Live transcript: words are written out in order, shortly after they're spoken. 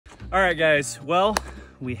All right, guys. Well,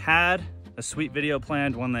 we had a sweet video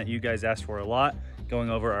planned, one that you guys asked for a lot, going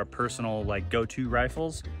over our personal like go-to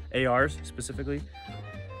rifles, ARs specifically.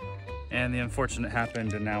 And the unfortunate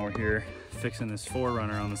happened, and now we're here fixing this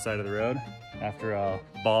 4Runner on the side of the road after a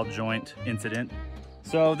ball joint incident.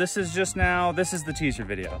 So this is the teaser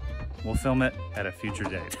video. We'll film it at a future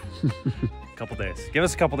date. A couple days. Give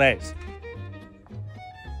us a couple days.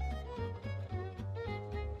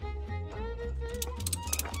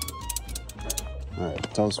 All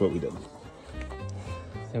right, tell us what we did.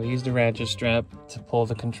 So we used a ratchet strap to pull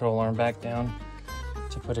the control arm back down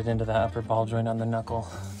to put it into the upper ball joint on the knuckle.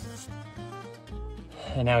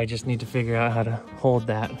 And now we just need to figure out how to hold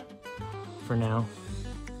that for now.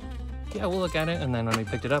 Yeah, we'll look at it. And then when we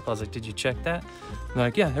picked it up, I was like, did you check that? And they're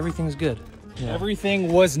like, yeah, everything's good. Yeah.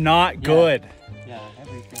 Everything was not good. Yeah,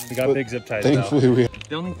 everything. We got big zip ties Thankfully, though.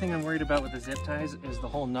 The only thing I'm worried about with the zip ties is the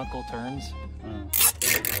whole knuckle turns.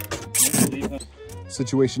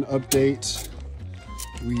 Situation update.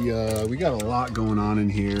 We got a lot going on in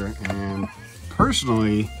here, and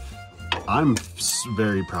personally, I'm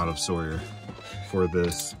very proud of Sawyer for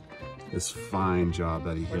this fine job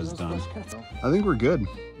that he has done. I think we're good.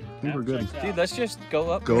 I think we're good. Dude, let's just go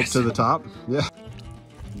up. Go up to the top. Yeah.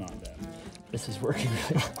 Not bad. This is working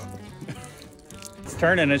really well. It's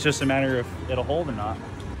turning. It's just a matter of it'll hold or not.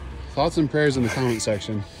 Thoughts and prayers in the comment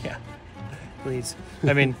section. Yeah, please.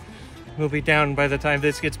 I mean, we'll be down by the time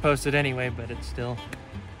this gets posted anyway, but it's still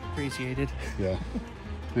appreciated. Yeah.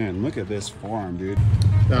 Man, look at this forearm, dude.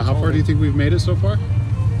 How far do you think we've made it so far?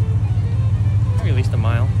 Maybe at least a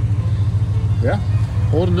mile. Yeah.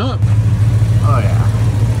 Holding up. Oh yeah.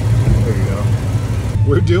 There you go.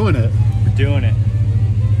 We're doing it. We're doing it.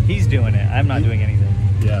 He's doing it. I'm not doing anything.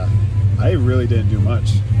 Yeah. I really didn't do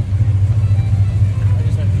much.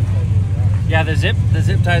 Yeah, the zip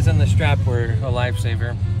ties on the strap were a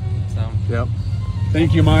lifesaver. So. Yep.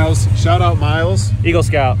 Thank you, Miles. Shout out, Miles. Eagle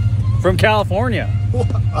Scout from California.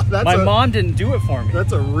 My mom didn't do it for me.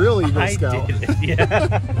 That's a real Eagle I Scout. did it,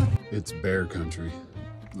 yeah. It's bear country.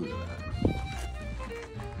 Look at that.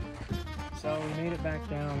 So we made it back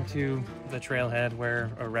down to the trailhead where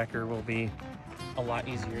a wrecker will be a lot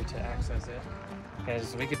easier to access it.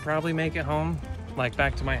 Because we could probably make it home. Like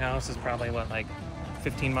back to my house is probably what, like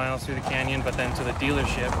 15 miles through the canyon, but then to the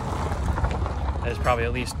dealership is probably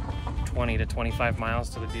at least 20 to 25 miles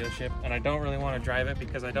to the dealership. And I don't really want to drive it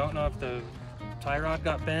because I don't know if the tie rod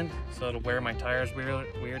got bent, so it'll wear my tires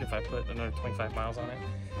weird if I put another 25 miles on it.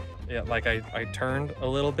 Yeah, like I turned a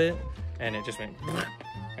little bit and it just went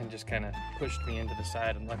and just kind of pushed me into the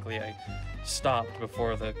side, and luckily I stopped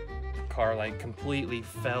before the car like completely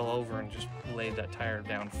fell over and just laid that tire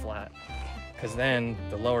down flat, because then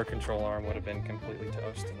the lower control arm would have been completely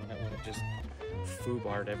toast and it would have just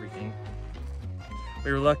foobarred everything.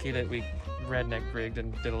 We were lucky that we redneck rigged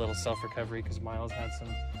and did a little self-recovery because Miles had some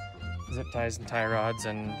zip ties and tie rods,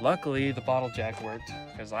 and luckily the bottle jack worked,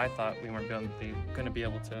 because I thought we weren't going to be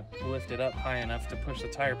able to lift it up high enough to push the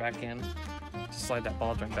tire back in to slide that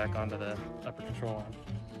ball joint back onto the upper control arm.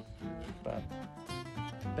 But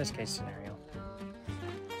best case scenario.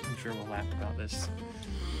 I'm sure we'll laugh about this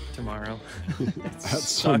tomorrow. It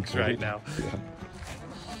sucks right now. Yeah.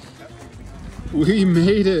 We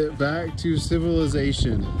made it back to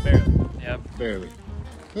civilization. Barely. Yep. Barely.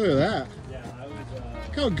 Look at that. Yeah, I was,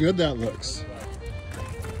 Look how good that looks.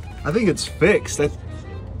 I think it's fixed. I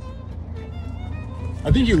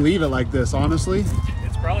think you leave it like this, honestly.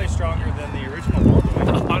 It's probably stronger than the original ball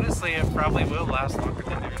joint. Honestly, it probably will last longer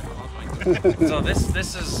than the original ball joint. So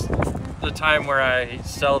this is the time where I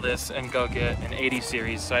sell this and go get an 80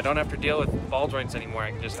 series, so I don't have to deal with ball joints anymore.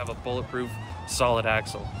 I can just have a bulletproof, solid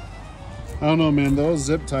axle. I don't know, man. Those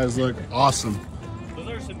zip ties look awesome. Those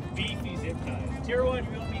are some beefy zip ties. Tier 1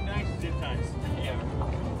 will be nice zip ties. Yeah.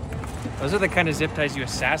 Those are the kind of zip ties you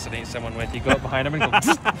assassinate someone with. You go up behind them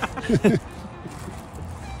and go.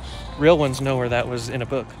 Real ones know where that was in a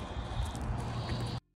book.